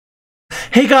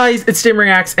Hey guys, it's Dim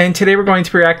Reacts, and today we're going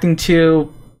to be reacting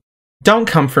to... Don't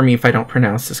come for me if I don't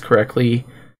pronounce this correctly.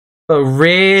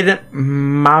 Farid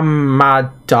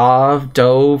Mammadov.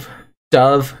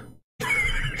 Dove.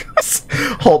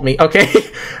 Hold me, okay?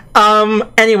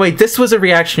 Anyway, this was a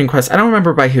reaction request. I don't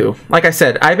remember by who. Like I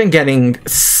said, I've been getting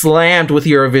slammed with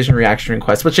Eurovision reaction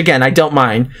requests, which again, I don't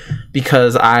mind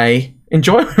because I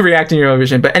enjoy reacting to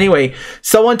Eurovision. But anyway,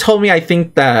 someone told me I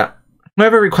think that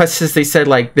whoever requested this, they said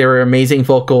like there were amazing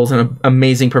vocals and an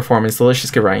amazing performance. So let's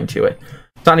just get right into it.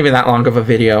 It's not even that long of a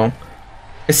video.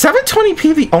 Is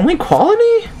 720p the only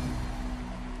quality?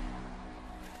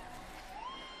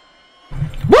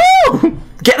 Woo!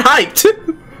 Get hyped!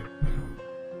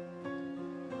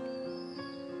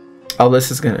 Oh,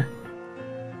 this is gonna...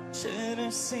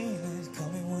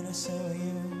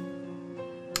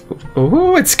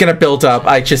 Ooh, it's gonna build up.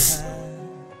 I just...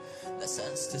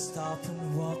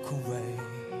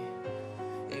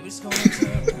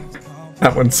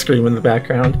 That one's screaming in the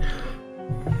background.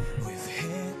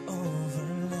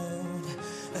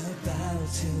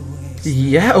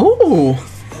 Yeah, ooh!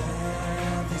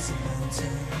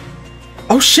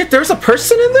 Oh shit, there's a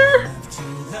person in there?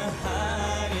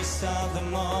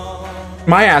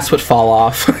 My ass would fall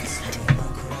off.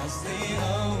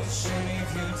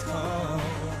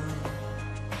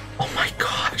 Oh my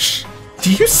gosh.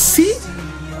 Do you see?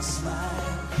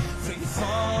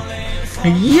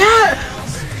 Yeah!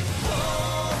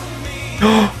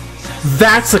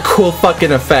 That's a cool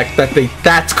fucking effect that they...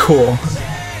 That's cool.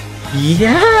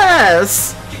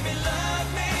 Yes!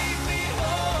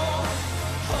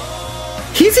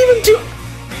 He's even doing...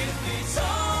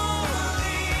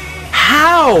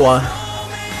 How?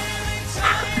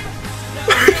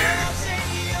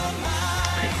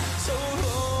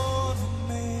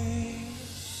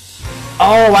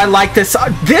 Oh, I like this.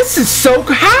 This is so...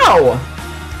 How?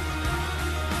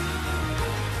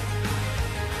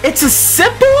 It's a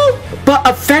simple but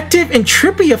effective and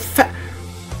trippy effect.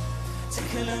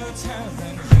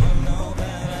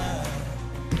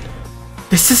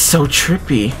 This is so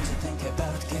trippy.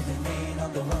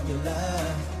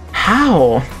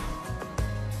 How?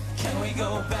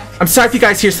 I'm sorry if you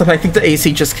guys hear something. I think the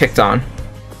AC just kicked on.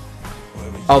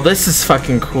 Oh, this is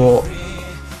fucking cool.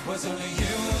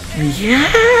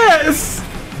 Yes!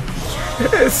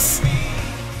 Yes!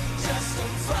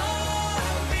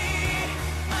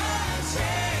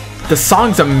 The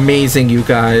song's amazing, you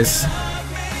guys.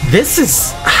 This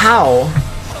is... How?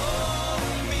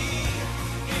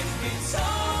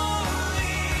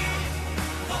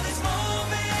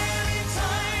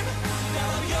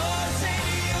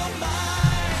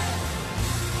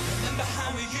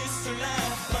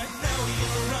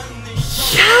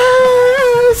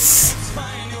 Yes!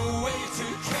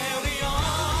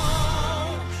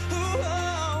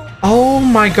 Oh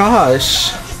my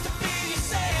gosh.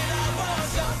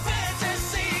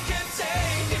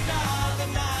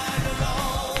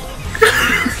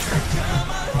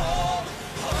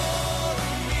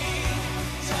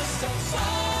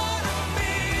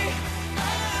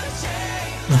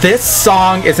 This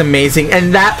song is amazing,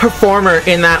 and that performer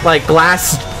in that like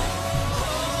glass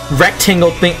rectangle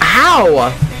thing,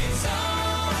 how?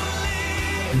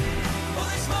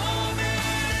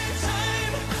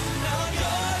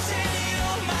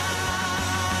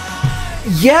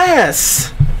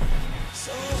 Yes!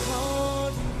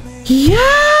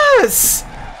 Yes!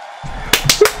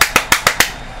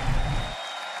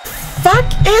 Fuck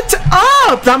it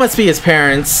up! That must be his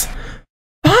parents.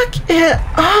 Fuck it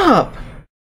up!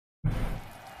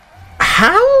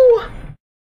 How?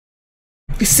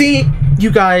 You see,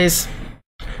 you guys,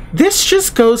 this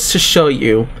just goes to show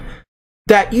you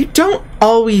that you don't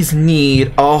always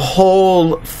need a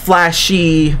whole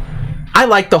flashy... I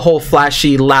like the whole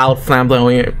flashy, loud,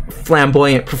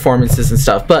 flamboyant performances and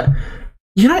stuff, but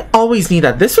you don't always need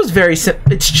that. This was very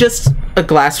simple. It's just a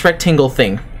glass rectangle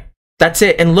thing. That's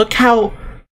it. And look how...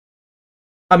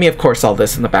 I mean, of course, all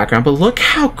this in the background, but look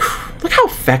how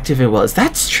effective it was.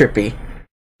 That's trippy.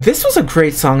 This was a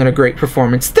great song and a great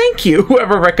performance. Thank you,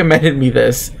 whoever recommended me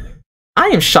this. I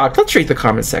am shocked. Let's read the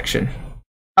comment section.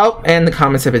 Oh, and the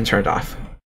comments have been turned off.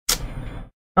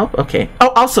 Oh, okay. Oh,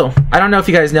 also, I don't know if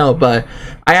you guys know, but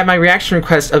I have my reaction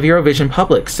request of Eurovision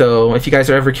public, so if you guys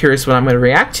are ever curious what I'm going to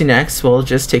react to next, well,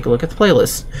 just take a look at the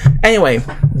playlist. Anyway,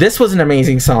 this was an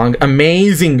amazing song,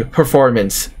 amazing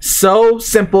performance. So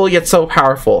simple, yet so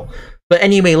powerful. But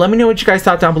anyway, let me know what you guys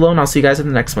thought down below, and I'll see you guys in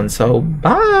the next one. So,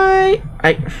 bye!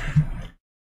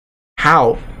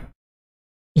 How?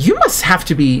 You must have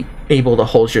to be able to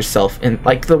hold yourself in,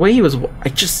 like, the way he was...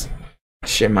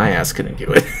 Shit, my ass couldn't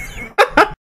do it.